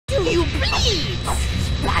Please,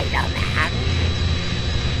 Spiderman.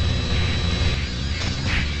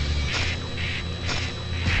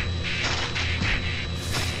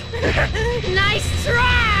 Nice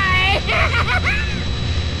try!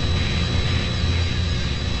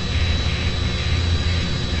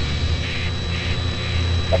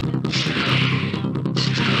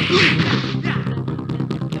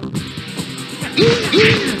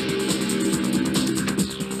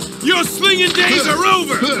 Your slinging days are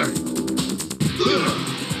over!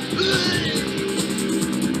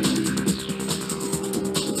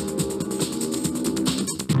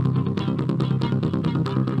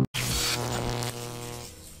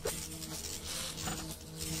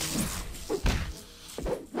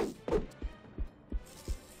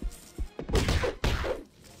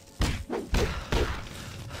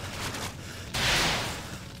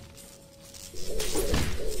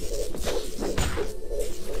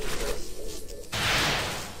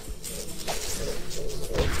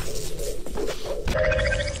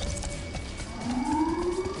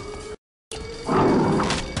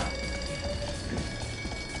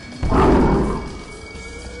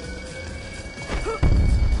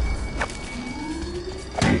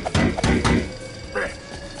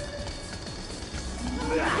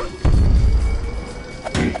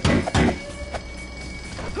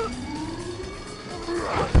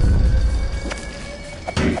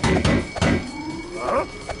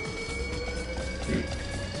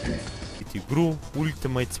 Игру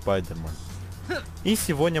Ultimate Spiderman. И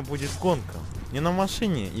сегодня будет гонка. Не на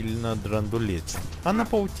машине или на драндулете, а на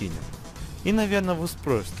паутине. И наверное вы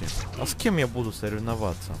спросите, а с кем я буду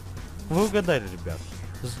соревноваться? Вы угадали, ребят.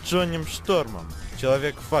 С Джонним Штормом,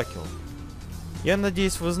 Человек-факел. Я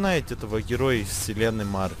надеюсь, вы знаете этого героя из вселенной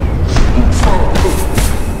Марвел.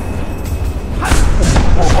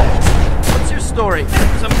 What's your story?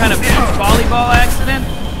 Some kind of volleyball accident?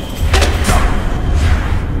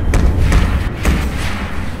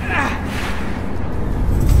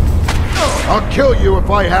 I'll kill you if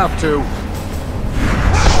I have to.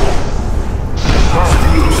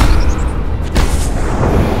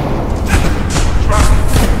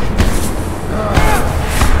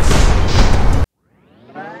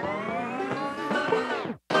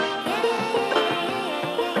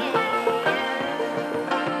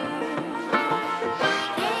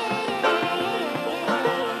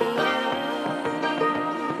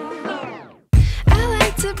 I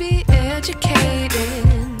like to be educated,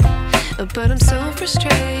 but I'm so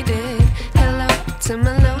frustrated. Hello to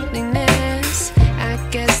my loneliness. I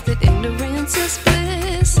guess that ignorance is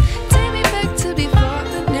bliss. Take me back to before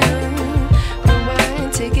I knew.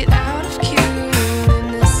 Rewind, take it out of cue.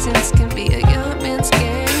 Innocence can be a young man's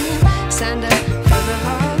game. Signed up for the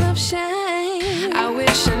Hall of Shame. I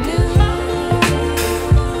wish I knew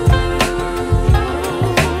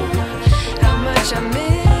how much I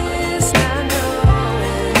miss not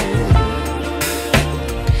knowing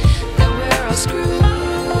that we're all screwed.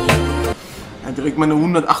 Direkt meine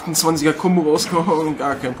 128er Kombo rausgehauen,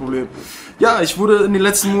 gar kein Problem. Ja, ich wurde in den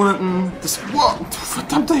letzten Monaten wow,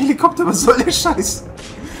 verdammter Helikopter, was soll der Scheiß?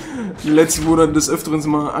 In den letzten Monaten des Öfteren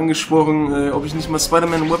mal angesprochen, ob ich nicht mal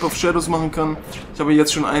Spider-Man Web of Shadows machen kann. Ich habe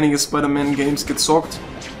jetzt schon einige Spider-Man Games gezockt.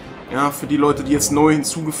 Ja, für die Leute, die jetzt neu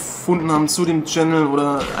hinzugefunden haben zu dem Channel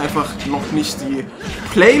oder einfach noch nicht die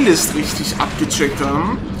Playlist richtig abgecheckt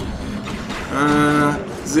haben.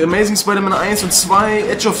 The Amazing Spider-Man 1 und 2,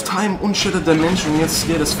 Edge of Time und Shattered Dimension. Jetzt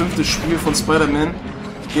hier das 5. Spiel von Spider-Man.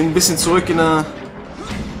 Gehen ein bisschen zurück in der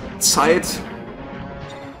Zeit.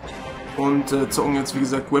 Und zocken jetzt wie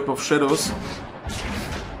gesagt Web of Shadows.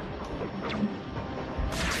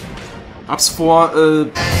 Hab's vor,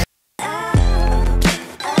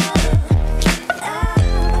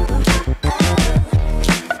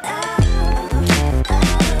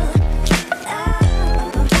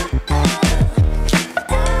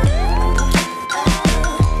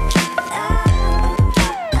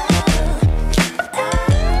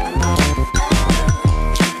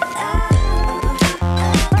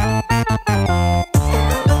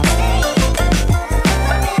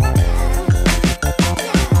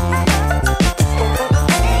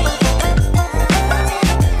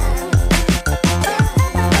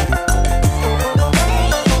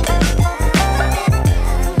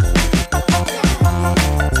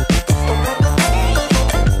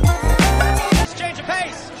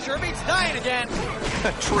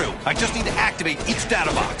 True. I just need to activate each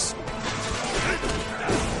data box.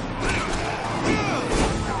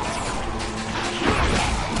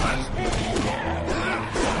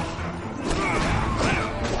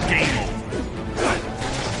 Game over.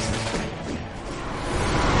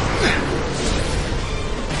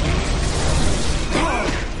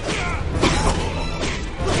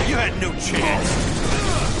 chance.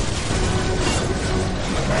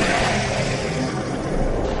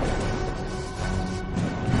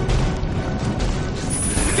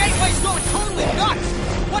 The gateway's going totally nuts!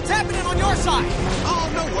 What's happening on your side? Oh,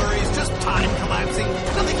 no worries. Just time collapsing.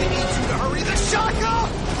 Nothing that needs you to hurry the shock up.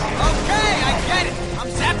 Okay, I get it. I'm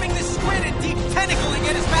zapping this squid and deep tentacling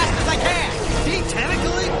it as fast as I can.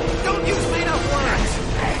 Detentacling? Don't use made-up words.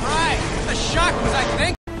 Right. The shock was, I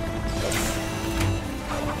think.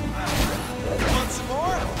 Want some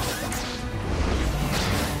more?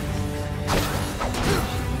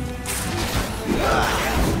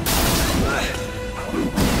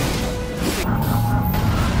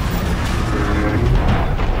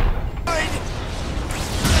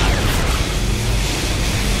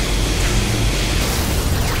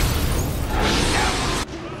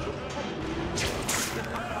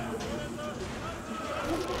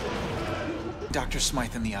 Dr.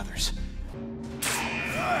 Smythe and the others.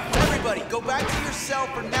 Everybody, go back to your cell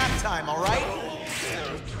for nap time, all right?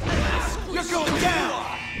 You're going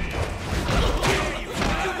down!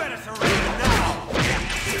 You better surrender now!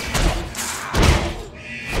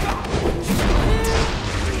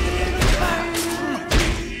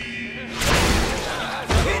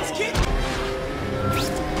 Kids, kids!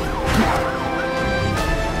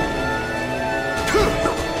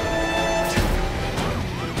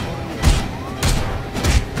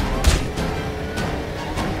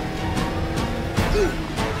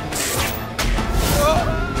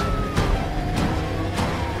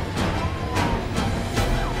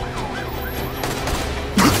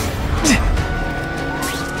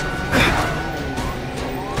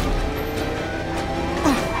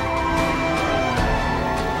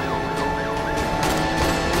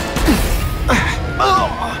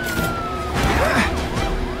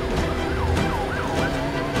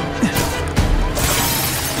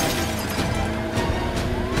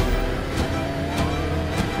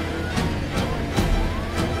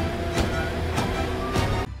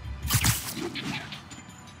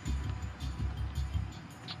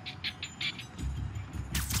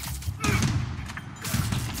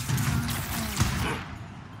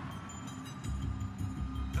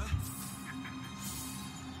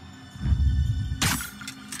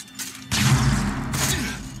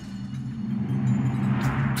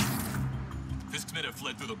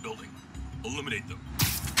 Fled through the building. Eliminate them.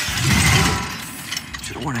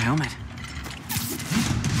 Should have worn a helmet.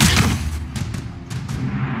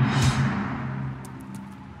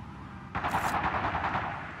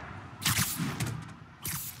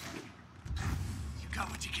 You got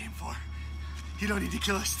what you came for. You don't need to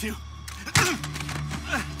kill us, too.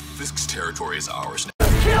 Fisk's territory is ours now.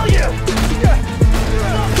 Kill you!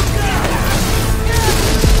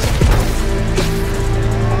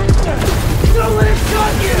 Don't let it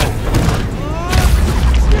shot you!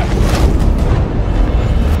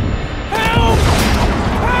 Help!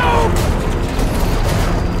 Help!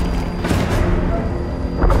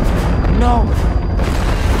 No!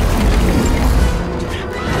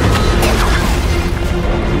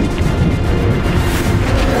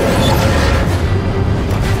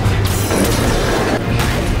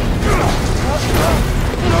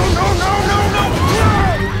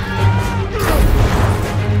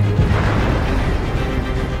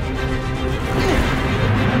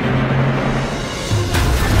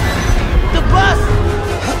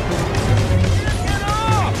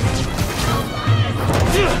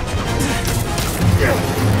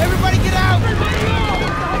 Everybody get out!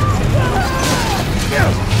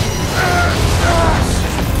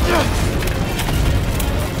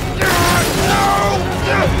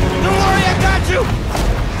 Don't worry, I got you!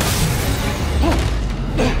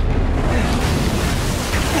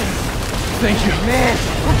 Thank you. Man!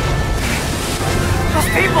 Those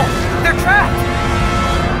people! They're trapped!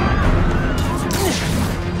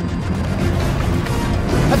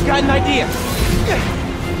 I've got an idea!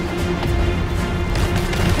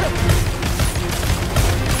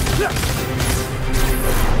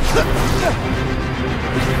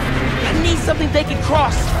 I need something they can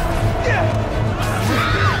cross!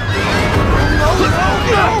 No!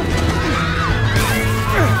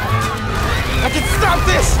 I can stop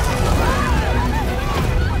this!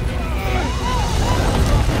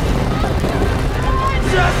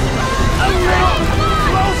 Just a little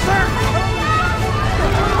closer!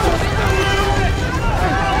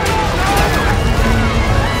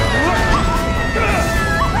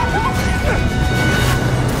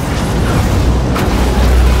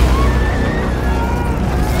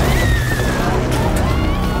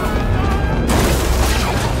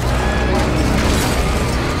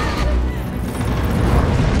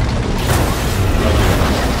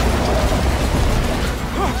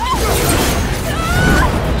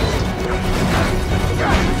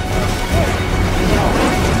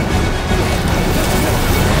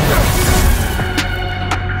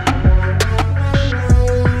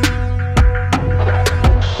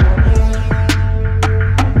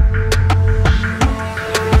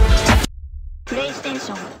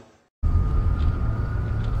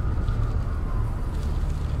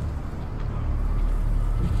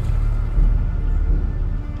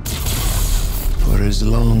 as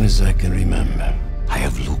long as I can remember, I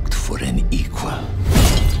have looked for an equal.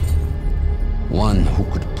 One who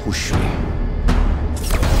could push me.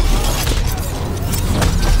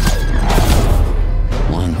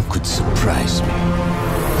 One who could surprise me.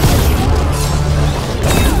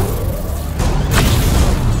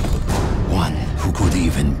 One who could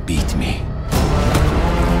even beat me.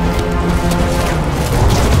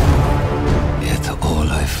 Yet all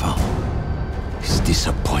I found is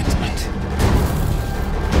disappointment.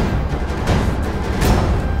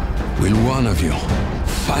 Will one of you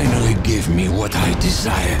finally give me what I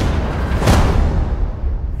desire?